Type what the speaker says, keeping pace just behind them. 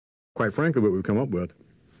quite frankly, what we've come up with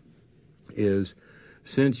is,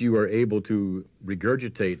 since you are able to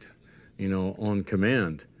regurgitate, on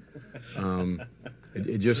command,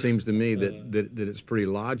 it just seems to me that it's pretty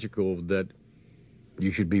logical that you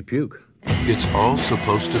should be puke. It's all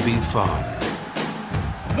supposed to be fun.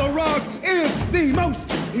 The Rock is the most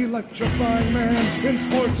electrifying man in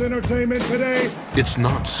sports entertainment today. It's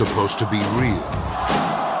not supposed to be real.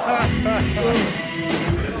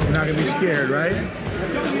 You're not going to be scared, right?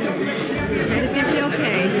 It's going to be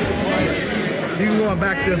okay. You can go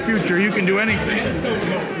Back to the Future. You can do anything.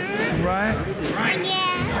 Right?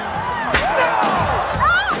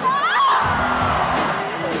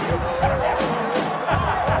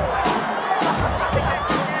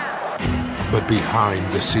 But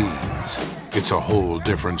behind the scenes, it's a whole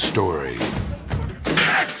different story.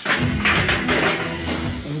 I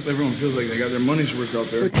hope everyone feels like they got their money's worth out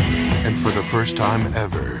there. And for the first time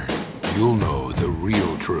ever, you'll know the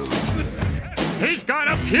real truth. He's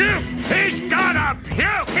gonna puke! He's gonna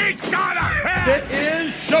puke! He's gonna puke! It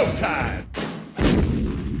is showtime.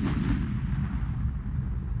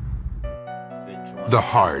 The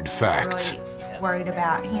hard facts. Worried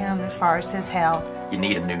about him as far as his health. You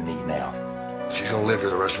need a new knee now. She's gonna live here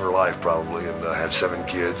the rest of her life probably, and have 7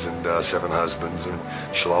 kids and 7 husbands, and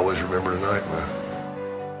she'll always remember tonight, man.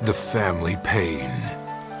 The family pain.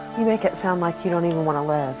 You make it sound like you don't even want to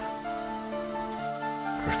live.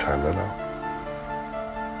 There's times I know.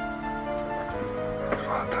 There's a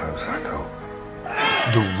lot of times I know.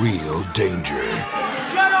 The real danger.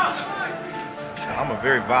 Shut up! I'm a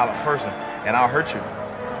very violent person, and I'll hurt you.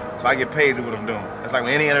 So I get paid to do what I'm doing. That's like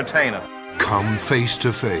with any entertainer. Come face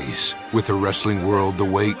to face with the wrestling world the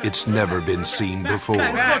way it's never been seen before.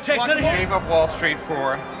 Gave up Wall Street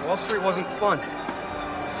for. Wall Street wasn't fun.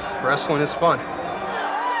 Wrestling is fun.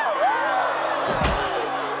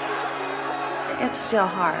 It's still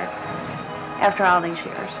hard after all these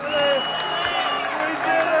years.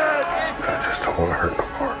 I just don't want to hurt no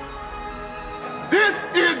more. This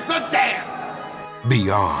is the dance.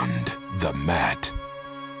 Beyond the mat.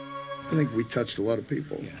 I think we touched a lot of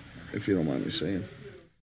people, if you don't mind me saying.